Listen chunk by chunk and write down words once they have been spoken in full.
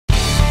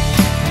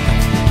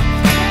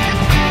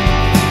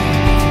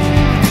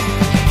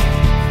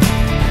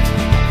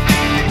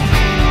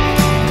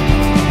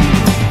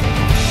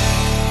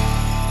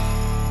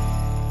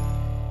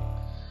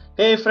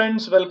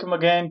friends, welcome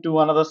again to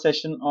another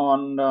session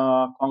on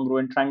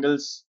congruent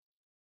triangles.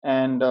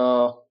 And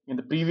in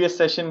the previous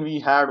session, we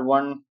had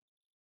one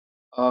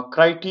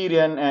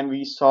criterion and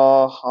we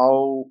saw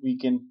how we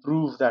can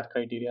prove that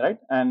criteria, right?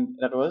 And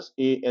that was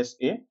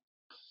ASA.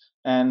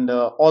 And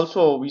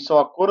also, we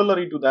saw a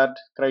corollary to that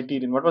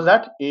criterion. What was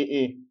that?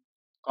 AA,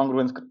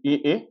 congruence,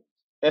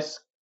 AAS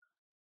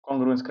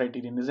congruence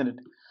criterion, isn't it?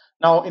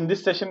 Now, in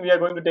this session, we are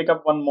going to take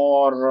up one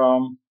more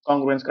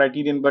congruence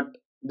criterion, but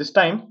this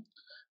time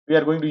we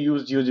are going to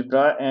use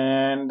GeoGebra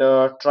and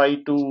try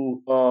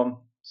to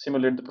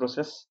simulate the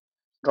process,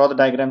 draw the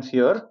diagrams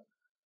here,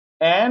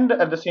 and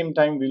at the same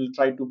time we'll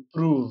try to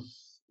prove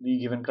the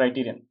given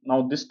criterion.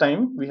 Now this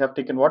time we have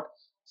taken what?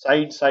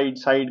 Side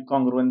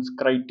congruence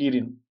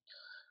criterion.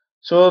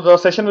 So the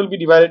session will be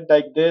divided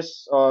like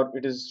this, or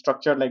it is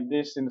structured like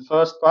this. In the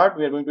first part,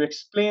 we are going to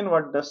explain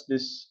what does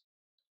this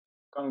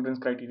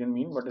congruence criterion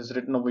mean, what is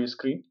written over your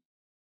screen,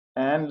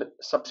 and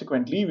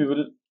subsequently we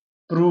will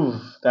prove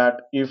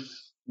that if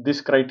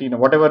this criterion,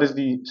 whatever is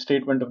the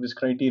statement of this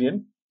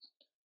criterion,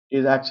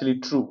 is actually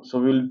true. So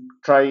we'll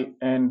try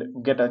and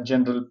get a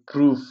general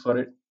proof for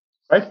it,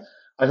 right?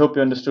 I hope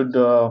you understood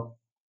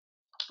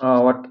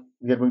what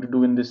we are going to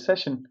do in this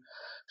session.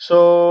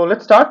 So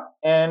let's start,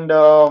 and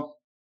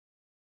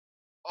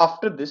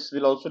after this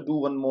we'll also do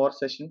one more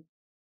session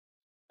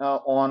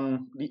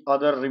on the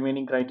other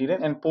remaining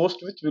criterion, and post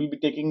which we'll be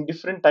taking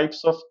different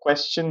types of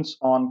questions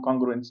on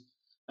congruence.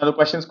 Now the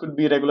questions could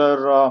be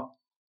regular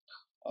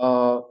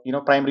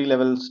primary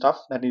level stuff,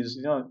 that is,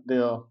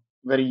 the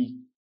very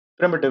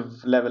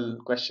primitive level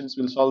questions.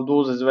 We'll solve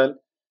those as well,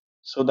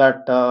 so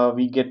that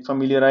we get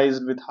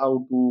familiarized with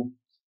how to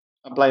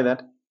apply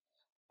that.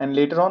 And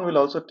later on we'll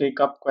also take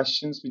up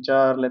questions which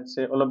are, let's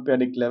say,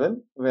 Olympiadic level,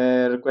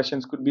 where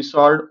questions could be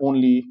solved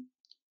only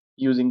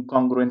using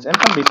congruence and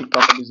some basic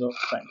properties of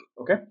triangle.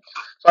 Okay,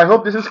 so I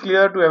hope this is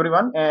clear to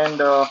everyone, and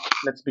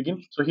let's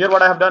begin. So here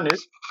what I have done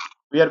is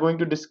we are going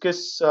to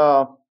discuss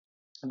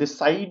the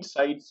side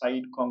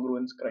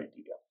congruence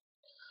criteria.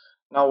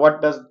 Now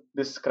what does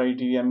this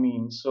criteria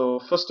mean? So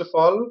first of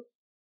all,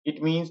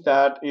 it means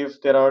that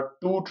if there are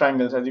two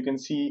triangles, as you can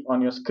see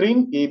on your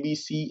screen,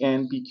 ABC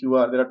and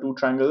PQR, there are two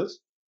triangles,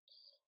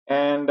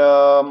 and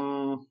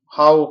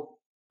how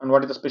and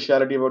what is the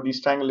speciality about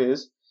this triangle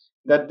is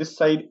that this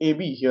side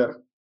AB here,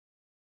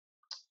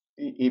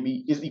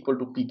 AB is equal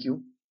to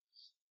PQ,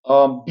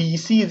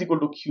 BC is equal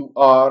to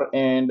QR,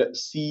 and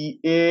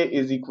CA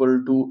is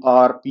equal to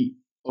RP.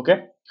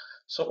 Okay,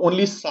 so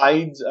only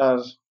sides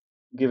are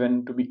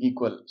given to be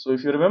equal. So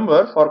if you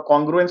remember, for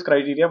congruence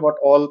criteria, what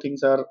all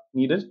things are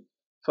needed?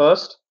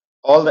 First,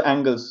 all the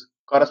angles,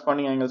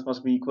 corresponding angles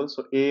must be equal.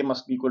 So A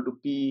must be equal to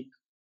P,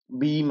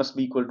 B must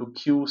be equal to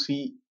Q,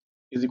 C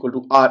is equal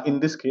to R.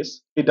 In this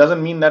case, it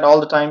doesn't mean that all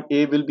the time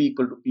A will be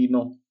equal to P.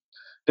 No,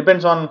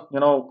 depends on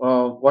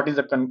what is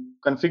the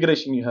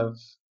configuration you have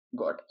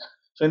got.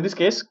 So in this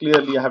case,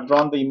 clearly I have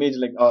drawn the image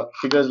like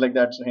figures like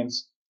that. So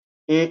hence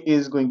A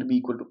is going to be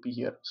equal to P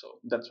here. So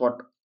that's what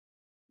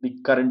the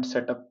current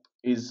setup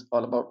is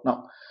all about.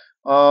 Now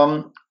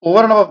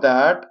over and above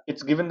that,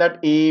 it's given that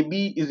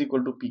AB is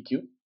equal to PQ.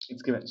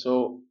 It's given.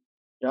 So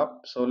yeah,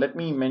 so let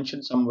me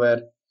mention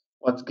somewhere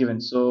what's given.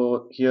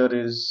 So here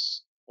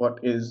is what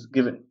is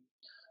given.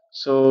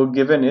 So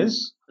given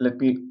is, let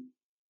me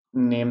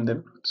name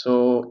them.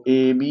 So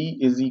AB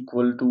is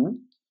equal to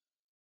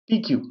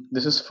PQ.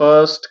 This is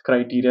first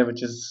criteria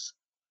which is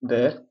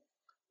there.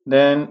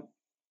 Then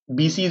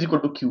BC is equal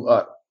to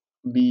QR.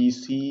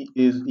 BC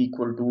is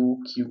equal to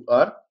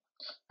QR.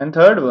 And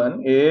third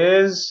one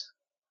is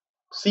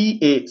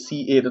CA.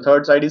 CA. The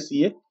third side is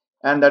CA,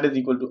 and that is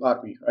equal to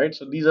RP, right?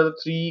 So these are the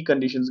three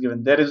conditions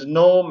given. There is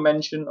no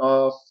mention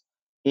of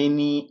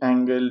any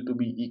angle to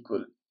be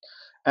equal.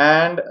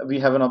 And we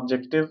have an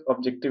objective.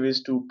 Objective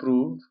is to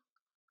prove.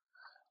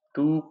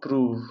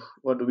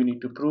 What do we need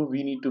to prove?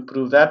 We need to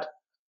prove that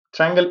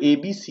triangle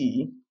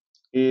ABC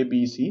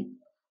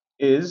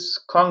is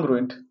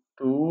congruent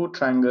to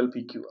triangle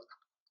PQR.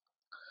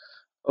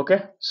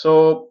 Okay,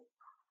 so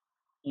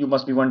you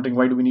must be wondering,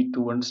 why do we need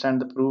to understand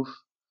the proof?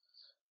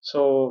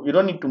 So you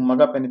don't need to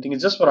mug up anything.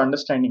 It's just for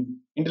understanding,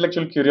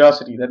 intellectual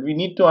curiosity, that we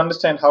need to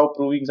understand how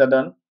provings are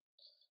done.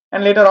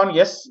 And later on,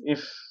 yes,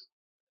 if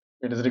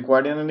it is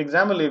required in an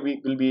exam, we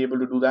will be able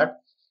to do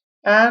that.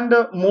 And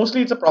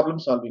mostly it's a problem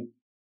solving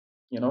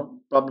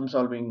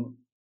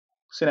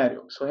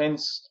scenario. So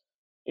hence,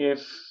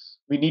 if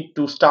we need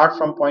to start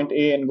from point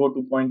A and go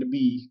to point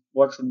B,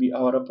 what should be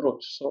our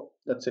approach? So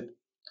that's it.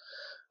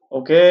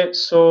 Okay,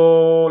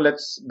 so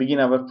let's begin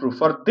our proof.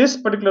 For this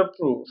particular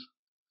proof,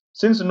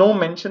 since no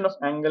mention of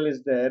angle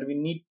is there, we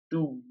need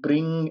to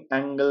bring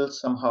angle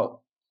somehow.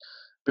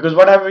 Because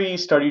what have we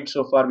studied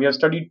so far? We have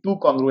studied two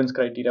congruence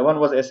criteria. One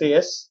was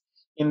SAS.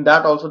 In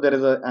that also there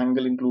is an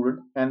angle included,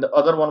 and the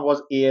other one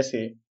was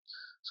ASA.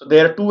 So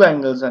there are two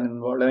angles are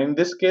involved, and in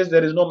this case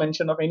there is no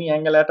mention of any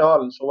angle at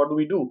all. So what do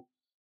we do?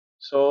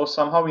 So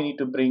somehow we need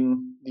to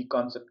bring the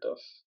concept of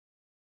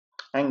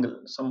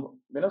angle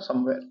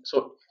somewhere.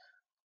 So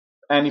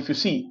And if you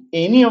see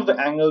any of the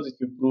angles, if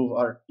you prove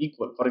are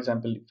equal, for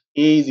example, if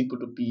A is equal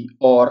to P,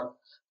 or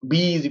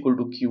B is equal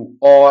to Q,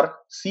 or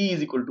C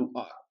is equal to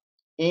R,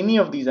 any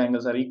of these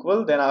angles are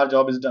equal, then our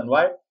job is done.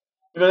 Why?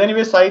 Because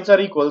anyway sides are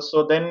equal,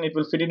 so then it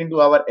will fit it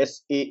into our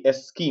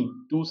SAS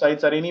scheme. Two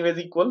sides are anyways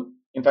equal.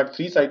 In fact,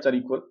 three sides are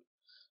equal.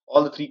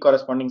 All the three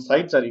corresponding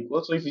sides are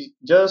equal. So if we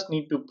just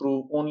need to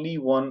prove only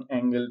one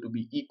angle to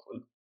be equal,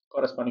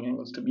 corresponding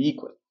angles to be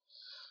equal.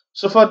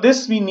 So for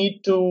this, we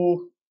need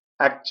to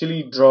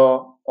actually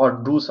draw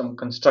or do some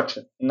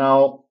construction.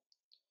 Now,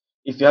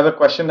 if you have a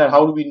question that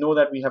how do we know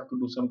that we have to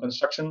do some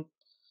construction,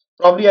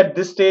 probably at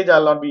this stage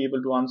I'll not be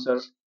able to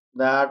answer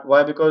that.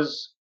 Why?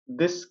 Because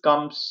this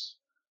comes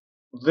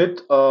with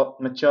a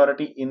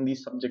maturity in the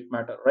subject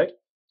matter, right?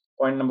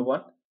 Point number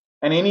one.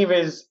 And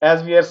anyways,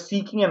 as we are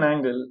seeking an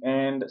angle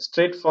and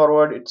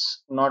straightforward,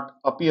 it's not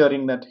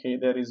appearing that hey,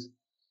 there is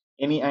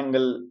any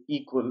angle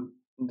equal,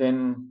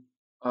 then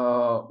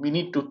we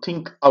need to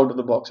think out of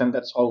the box, and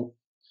that's how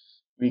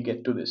we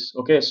get to this.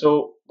 Okay,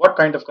 so what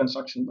kind of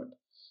construction? But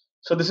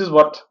so this is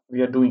what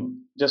we are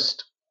doing.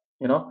 Just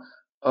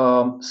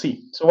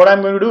see. So what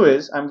I'm going to do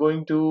is I'm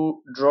going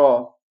to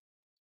draw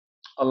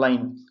a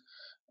line.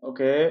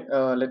 Okay,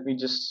 let me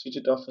just switch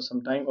it off for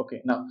some time.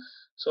 Okay, now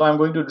so I'm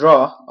going to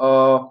draw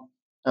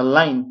a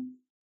line.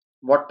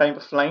 What type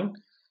of line?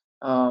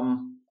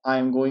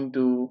 I'm going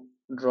to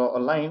draw a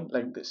line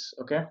like this.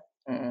 Okay,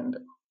 and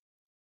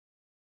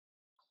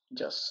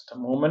just a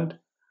moment,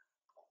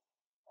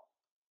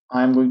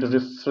 I'm going to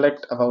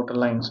reflect about a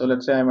line. So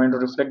let's say I'm going to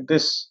reflect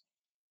this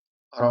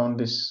around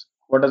this.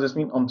 What does this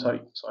mean? I'm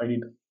sorry, so I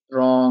did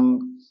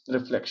wrong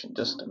reflection.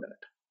 Just a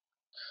minute.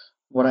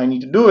 What I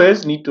need to do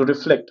is need to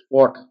reflect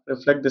what?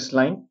 Reflect this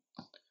line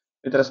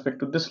with respect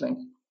to this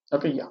line.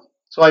 Okay, yeah.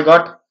 So I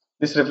got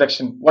this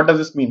reflection. What does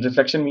this mean?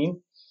 Reflection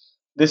mean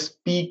this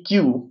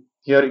PQ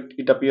here,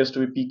 it appears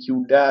to be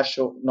PQ dash.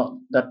 So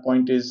no, that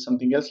point is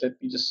something else.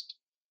 Let me just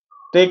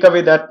take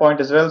away that point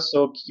as well.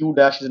 So Q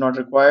dash is not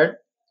required.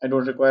 I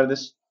don't require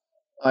this.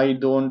 I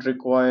don't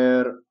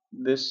require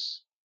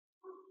this.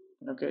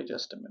 Okay,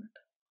 just a minute.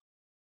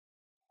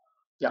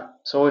 Yeah,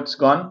 so it's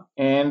gone.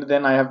 And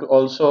then I have to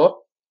also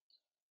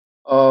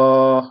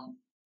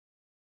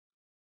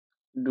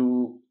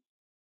do,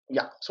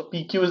 yeah, so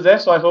PQ is there.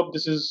 So I hope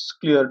this is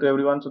clear to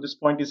everyone. So this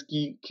point is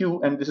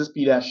Q and this is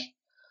P dash.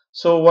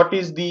 So what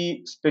is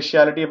the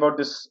speciality about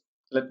this?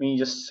 Let me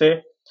just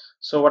say.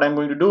 So what I'm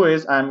going to do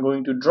is I'm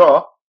going to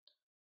draw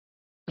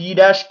P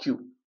dash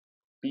Q.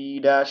 P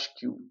dash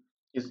Q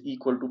is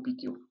equal to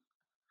PQ.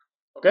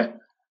 Okay,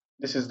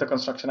 this is the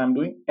construction I'm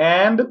doing,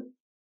 and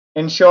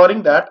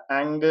ensuring that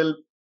angle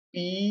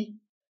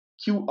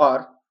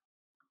PQR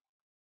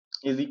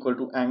is equal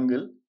to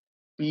angle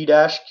P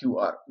dash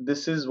QR.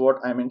 This is what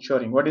I'm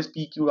ensuring. What is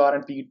PQR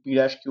and P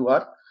dash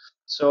QR?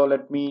 So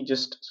let me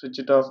just switch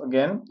it off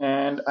again,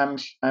 and I'm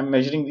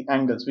measuring the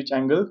angles. Which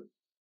angle?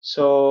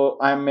 So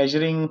I'm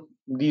measuring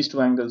these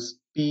two angles.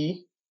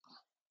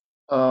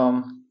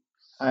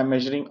 I'm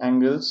measuring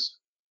angles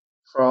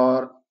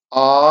for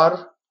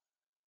R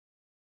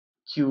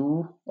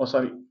Q. Oh,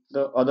 sorry,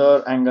 the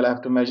other angle I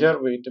have to measure.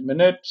 Wait a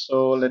minute.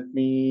 So let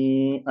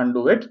me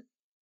undo it.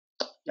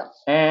 Yeah,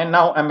 and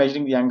now I'm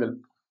measuring the angle.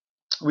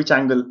 Which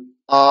angle?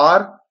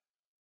 R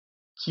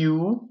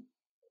Q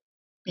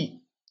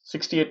P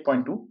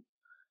 68.2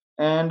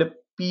 and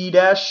P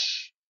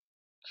dash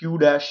Q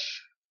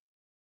dash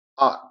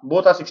R,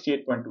 both are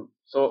 68.2.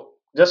 So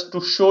just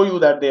to show you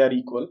that they are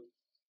equal,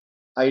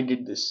 I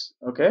did this.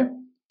 Okay,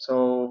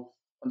 so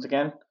once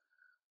again,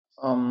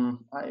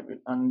 I will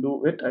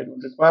undo it. I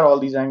don't require all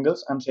these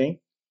angles. I'm saying,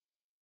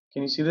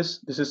 can you see this?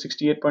 This is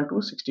 68.2,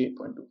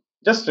 68.2.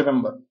 Just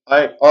remember,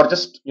 or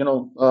just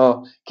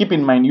keep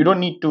in mind, you don't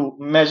need to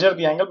measure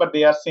the angle, but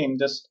they are same.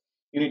 Just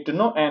you need to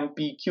know, and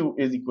PQ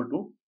is equal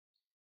to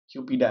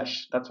QP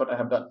dash. That's what I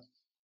have done.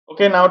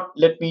 Okay, now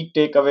let me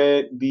take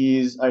away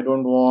these. I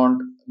don't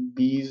want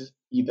these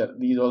either,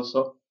 these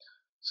also.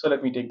 So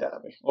let me take that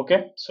away.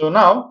 Okay, so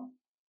now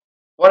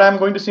what I'm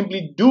going to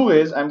simply do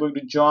is I'm going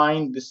to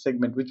join this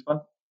segment. Which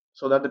one?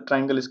 So that the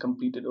triangle is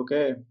completed.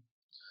 Okay,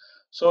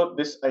 so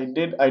this I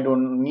did. I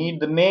don't need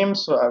the name,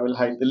 so I will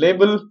hide the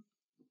label.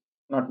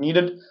 Not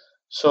needed.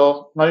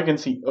 So now you can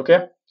see.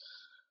 Okay,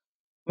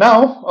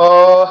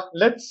 now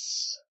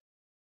let's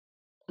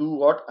do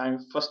what I'm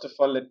first of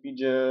all, let me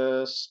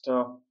just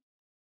okay.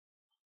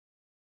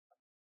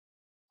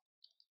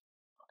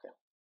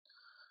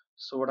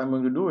 So what I'm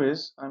going to do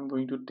is I'm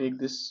going to take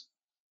this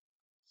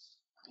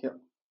here.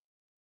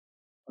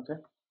 Okay,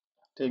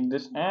 take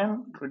this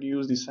and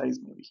reduce the size.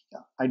 Maybe,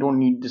 yeah, I don't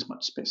need this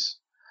much space,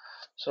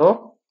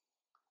 so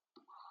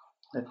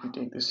let me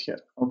take this here.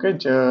 Okay,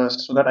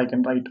 just so that I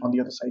can write on the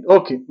other side.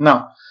 Okay,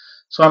 now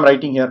so I'm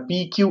writing here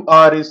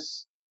PQR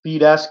is P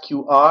dash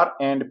QR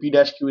and P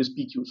dash Q is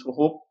PQ. So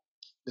hope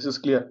this is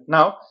clear.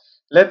 Now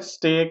let's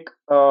take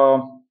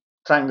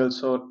triangle.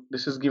 So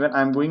this is given.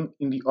 I'm going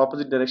in the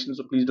opposite direction,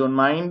 so please don't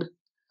mind.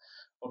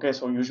 Okay,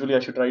 so usually I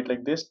should write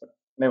like this, but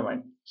never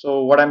mind.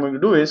 So what I'm going to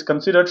do is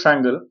consider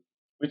triangle.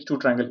 Which two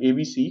triangle?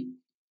 ABC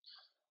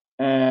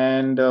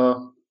and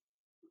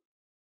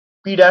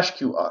P dash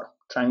QR,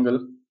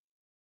 triangle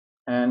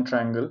and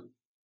triangle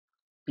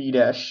P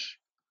dash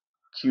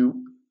QR,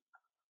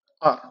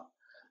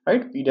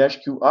 right? P dash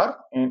QR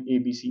and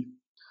ABC.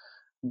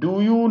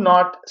 Do you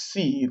not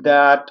see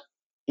that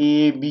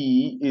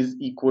AB is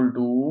equal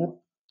to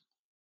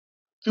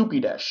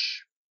QP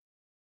dash,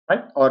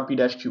 right? Or P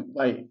dash Q.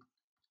 Why?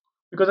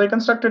 Because I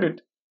constructed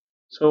it.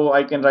 So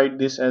I can write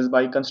this as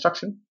by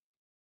construction.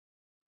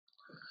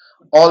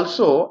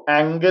 Also,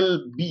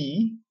 angle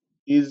B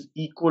is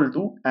equal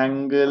to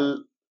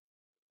angle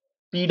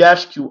P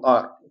dash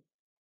QR.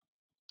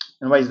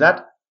 And why is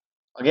that?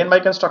 Again by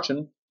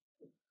construction.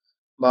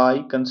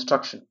 By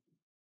construction.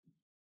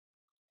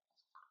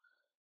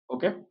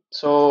 Okay.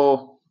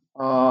 So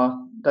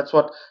that's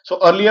what. So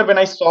earlier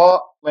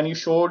when you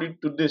showed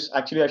it to this,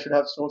 actually I should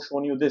have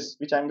shown you this.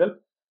 Which angle?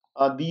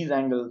 These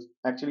angles.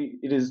 Actually,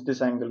 it is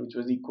this angle which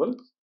was equal.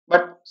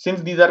 But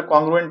since these are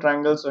congruent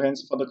triangles, so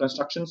hence for the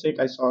construction sake,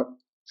 I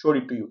showed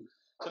it to you.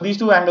 So these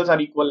two angles are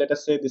equal. Let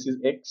us say this is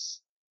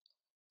x.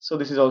 So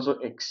this is also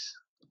x.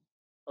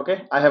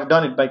 Okay, I have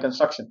done it by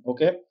construction.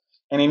 Okay,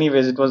 and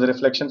anyways, it was a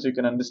reflection, so you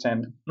can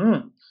understand.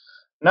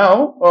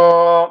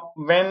 Now,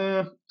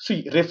 when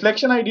see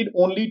reflection, I did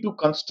only to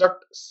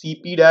construct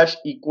CP dash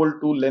equal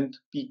to length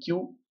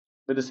PQ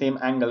with the same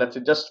angle. That's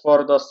it, just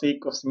for the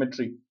sake of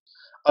symmetry.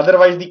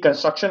 Otherwise, the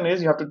construction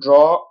is you have to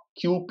draw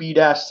QP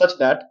dash such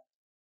that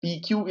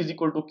PQ is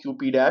equal to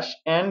QP dash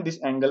and this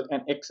angle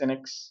and x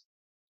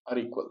are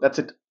equal. That's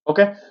it.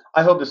 Okay.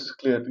 I hope this is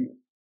clear to you.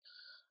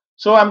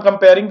 So I'm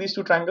comparing these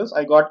two triangles.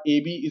 I got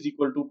AB is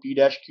equal to P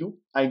dash Q.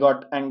 I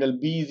got angle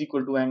B is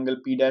equal to angle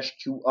P dash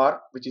QR,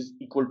 which is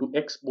equal to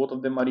X. Both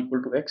of them are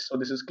equal to X. So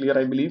this is clear,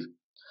 I believe.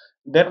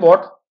 Then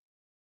what?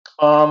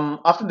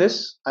 After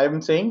this,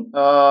 I'm saying,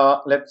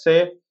 let's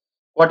say,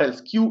 what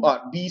else?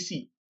 QR,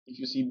 BC. If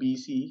you see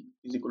BC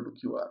is equal to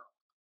QR.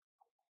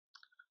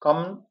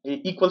 Common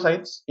equal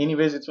sides.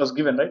 Anyways, it was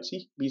given, right?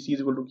 See, BC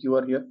is equal to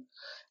QR here.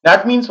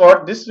 That means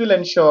what? This will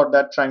ensure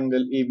that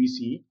triangle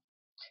ABC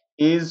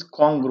is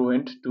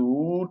congruent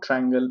to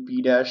triangle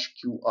P dash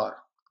QR,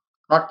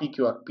 not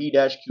PQR, P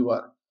dash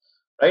QR,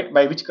 right?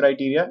 By which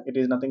criteria? It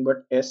is nothing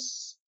but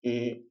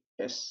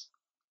SAS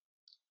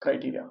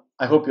criteria.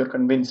 I hope you're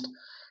convinced.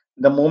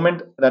 The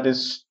moment that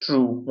is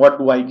true, what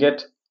do I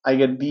get? I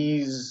get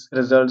these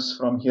results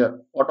from here.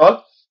 What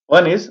all?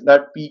 One is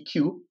that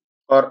PQ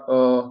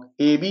or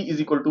AB is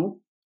equal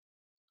to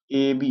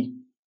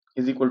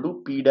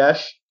P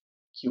dash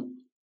Q,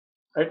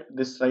 right?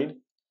 This side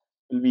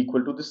will be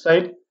equal to this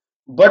side,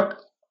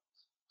 but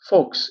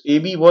folks,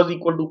 AB was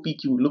equal to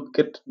PQ. Look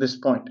at this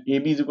point.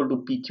 AB is equal to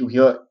PQ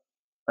here,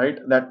 right?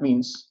 That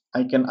means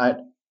I can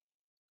add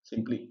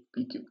simply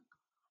PQ.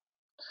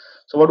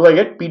 So what do I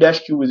get? P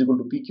dash Q is equal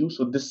to PQ.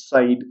 So this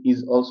side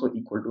is also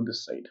equal to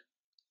this side.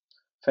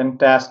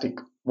 Fantastic.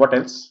 What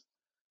else?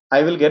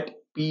 I will get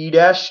P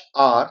dash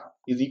R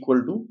is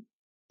equal to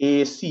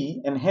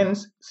AC, and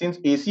hence since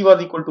AC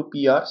was equal to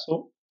PR,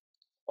 so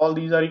all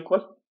these are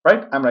equal,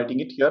 right? I'm writing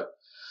it here.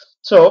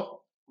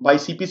 So by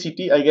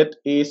CPCT, I get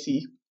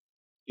AC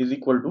is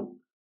equal to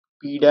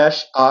P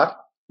dash R,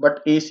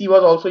 but AC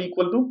was also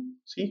equal to,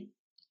 see,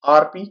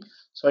 RP.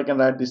 So I can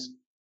write this,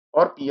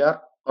 or PR.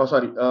 Oh,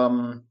 sorry.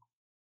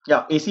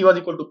 Yeah, AC was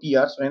equal to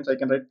PR, so hence I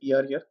can write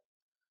PR here.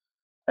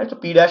 Right. So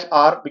P dash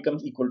R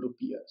becomes equal to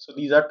PR. So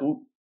these are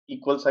two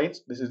equal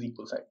sides. This is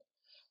equal side.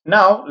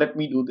 Now let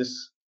me do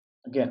this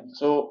again.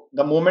 So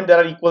the moment there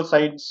are equal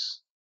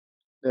sides,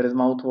 there is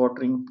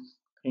mouth-watering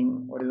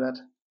thing. What is that?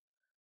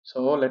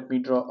 So let me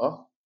draw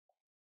a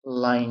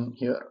line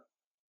here.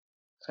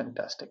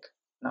 Fantastic.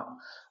 Now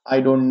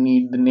I don't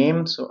need the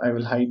name, so I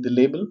will hide the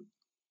label.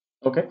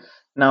 Okay,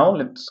 now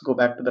let's go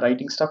back to the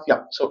writing stuff.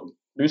 Yeah, so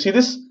do you see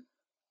this?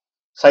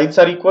 Sides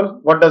are equal.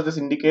 What does this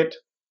indicate?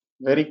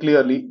 Very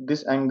clearly,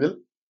 this angle,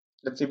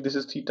 let's see if this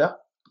is theta.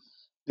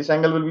 This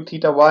angle will be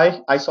theta.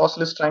 Why?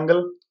 Isosceles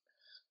triangle.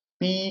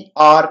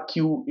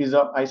 PRQ is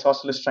a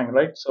isosceles triangle,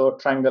 right? So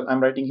triangle, I'm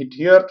writing it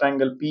here,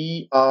 triangle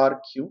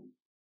PRQ.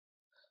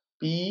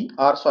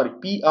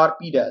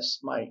 PRP dash,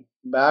 my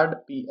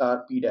bad,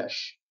 PRP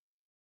dash,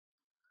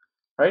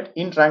 right?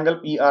 In triangle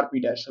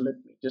PRP dash. So let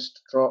me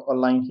just draw a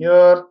line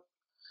here.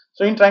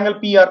 So in triangle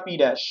PRP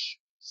dash,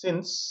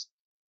 since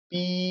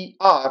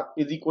PR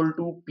is equal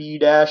to P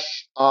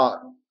dash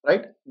R,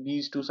 right?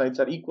 These two sides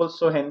are equal,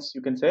 so hence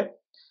you can say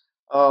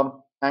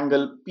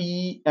angle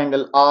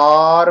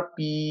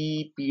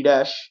RPP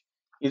dash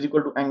is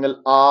equal to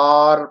angle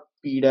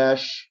RP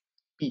dash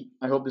P.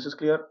 I hope this is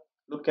clear.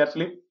 Look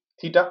carefully.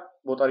 Theta,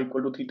 both are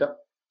equal to theta.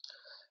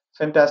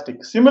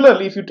 Fantastic.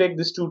 Similarly, if you take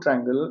this two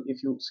triangle,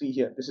 if you see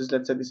here, this is,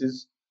 let's say this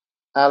is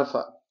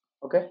alpha.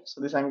 Okay,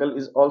 so this angle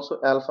is also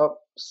alpha,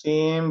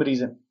 same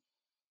reason.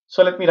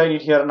 So let me write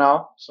it here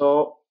now.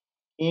 So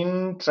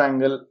in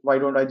triangle, why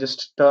don't I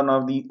just turn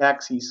off the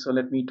axis? So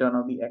let me turn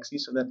off the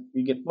axis so that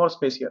we get more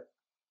space here.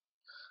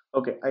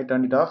 Okay, I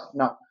turned it off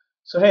now.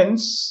 So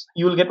hence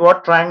you will get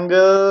what?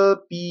 Triangle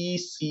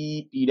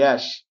PCP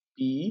dash.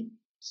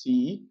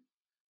 PCP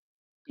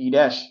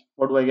dash.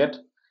 What do I get?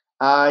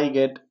 I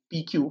get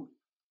PQ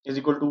is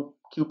equal to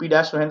QP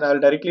dash. So hence I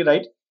will directly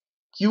write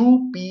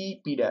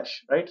QPP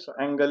dash, right? So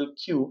angle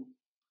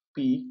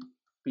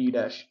QPP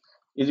dash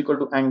is equal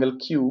to angle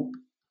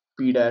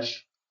QP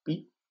dash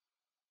P.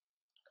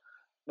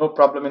 No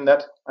problem in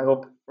that, I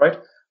hope, right?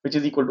 Which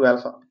is equal to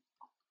alpha.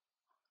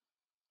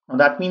 Now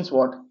that means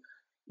what?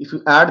 If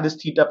you add this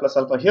theta plus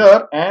alpha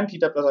here and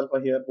theta plus alpha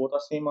here, both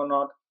are same or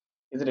not?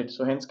 Isn't it?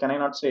 So hence, can I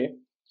not say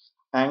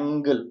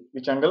angle,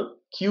 which angle?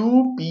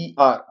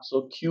 QPR.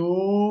 So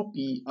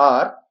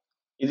QPR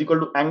is equal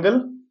to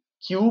angle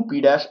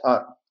QP dash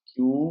R.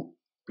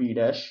 QP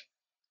dash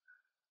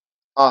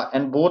R.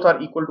 And both are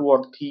equal to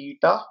what?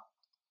 Theta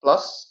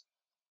plus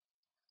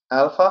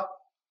alpha.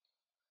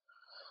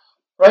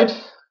 Right?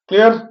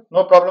 Clear?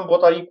 No problem.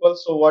 Both are equal.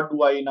 So what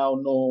do I now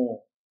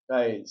know,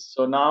 guys?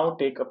 So now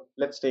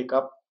let's take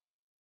up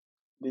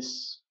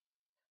this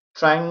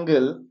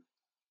triangle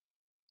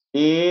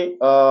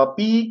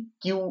PQR.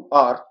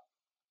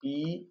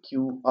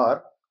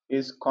 PQR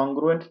is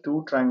congruent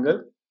to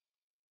triangle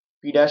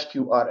P dash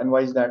QR. And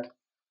why is that?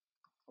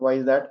 Why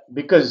is that?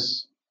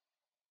 Because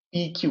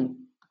PQ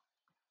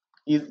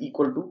is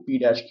equal to P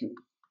dash Q.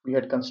 We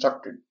had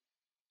constructed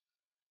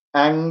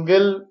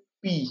angle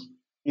P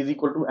is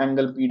equal to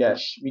angle P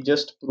dash. We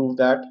just proved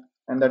that,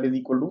 and that is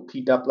equal to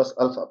theta plus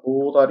alpha.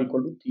 Both are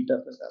equal to theta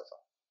plus alpha.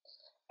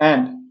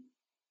 And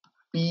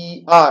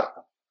PR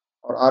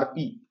or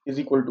RP is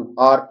equal to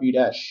RP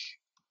dash.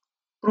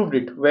 Proved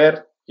it.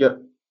 Where?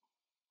 Here.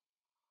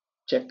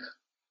 Check.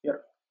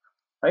 Here.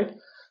 Right?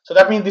 So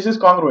that means this is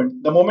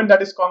congruent. The moment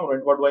that is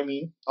congruent, what do I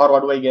mean? Or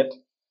what do I get?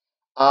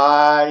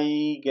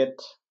 I get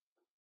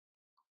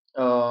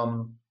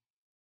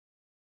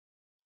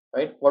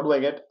right, what do I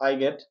get? I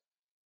get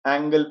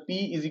angle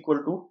P is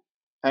equal to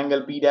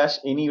angle P dash.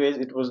 Anyways,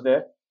 it was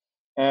there,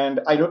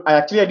 and I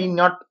did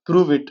not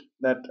prove it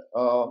that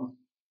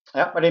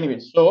yeah, but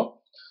anyways,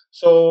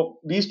 so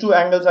these two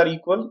angles are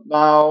equal.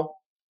 Now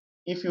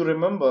if you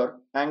remember,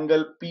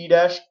 angle P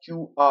dash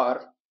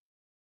QR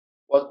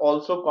was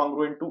also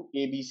congruent to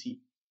ABC.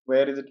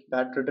 Where is it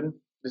that written?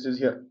 This is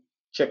here.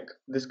 Check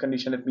this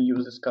condition. Let me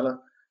use this color.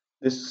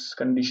 This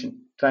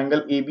condition.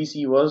 Triangle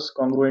ABC was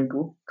congruent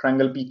to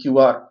triangle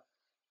PQR,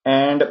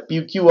 and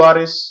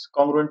PQR is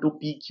congruent to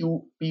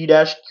P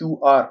dash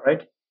QR,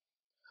 right?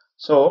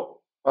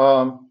 So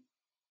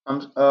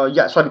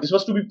yeah, sorry, this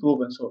was to be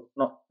proven. So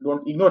no,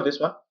 don't ignore this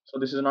one. So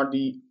this is not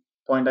the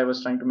point I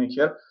was trying to make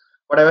here.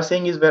 What I was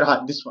saying is where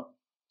this one.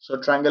 So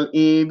triangle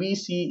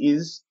ABC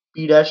is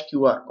P dash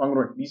QR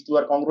congruent. These two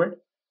are congruent,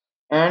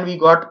 and we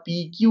got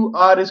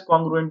PQR is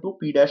congruent to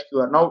P dash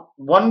QR. Now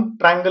one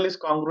triangle is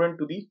congruent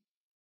to the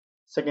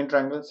second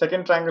triangle.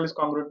 Second triangle is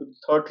congruent to the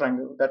third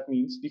triangle. That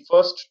means the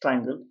first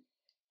triangle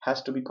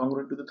has to be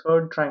congruent to the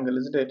third triangle,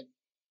 isn't it?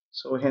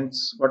 So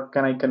hence, what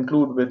can I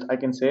conclude with? I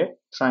can say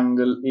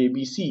triangle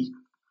ABC,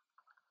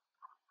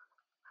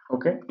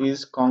 okay,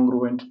 is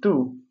congruent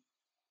to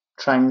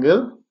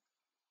triangle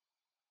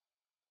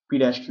P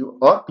dash Q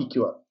or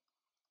PQR.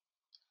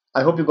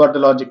 I hope you got the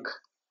logic.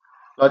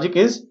 Logic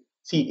is,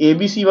 see,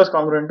 ABC was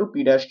congruent to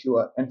P dash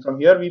QR, and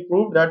from here we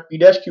proved that P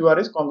dash QR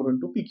is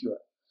congruent to PQR.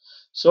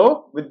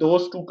 So with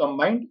those two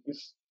combined, if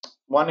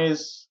one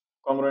is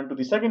congruent to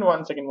the second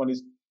one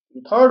is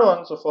the third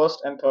one, so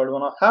first and third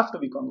one have to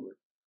be congruent,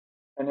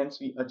 and hence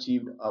we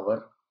achieved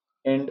our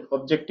end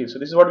objective. So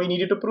this is what we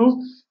needed to prove.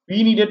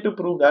 We needed to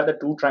prove that the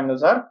two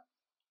triangles are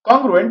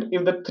congruent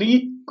if the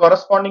three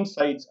corresponding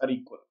sides are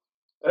equal,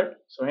 correct?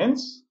 So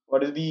hence,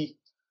 what is the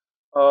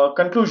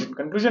conclusion?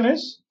 Conclusion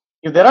is,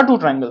 if there are two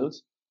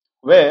triangles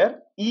where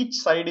each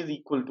side is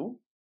equal to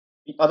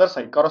the other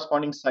side,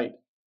 corresponding side,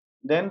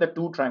 then the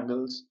two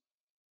triangles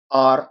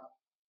are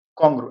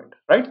congruent,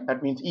 right?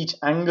 That means each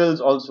angles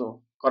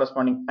also,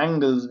 corresponding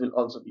angles will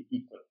also be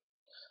equal.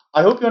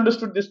 I hope you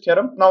understood this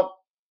theorem. Now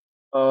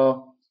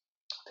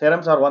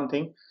theorems are one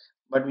thing,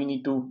 but we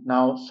need to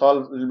now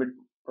solve a little bit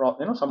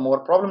some more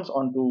problems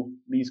onto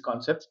these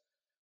concepts.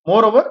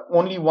 Moreover,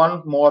 only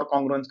one more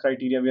congruence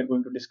criteria we are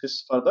going to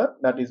discuss further,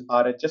 that is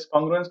RHS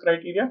congruence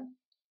criteria,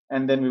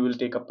 and then we will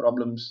take up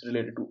problems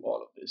related to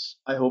all of this.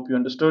 I hope you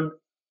understood,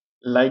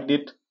 liked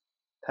it.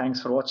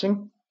 Thanks for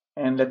watching,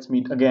 and let's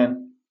meet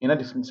again in a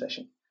different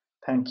session.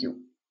 Thank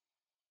you.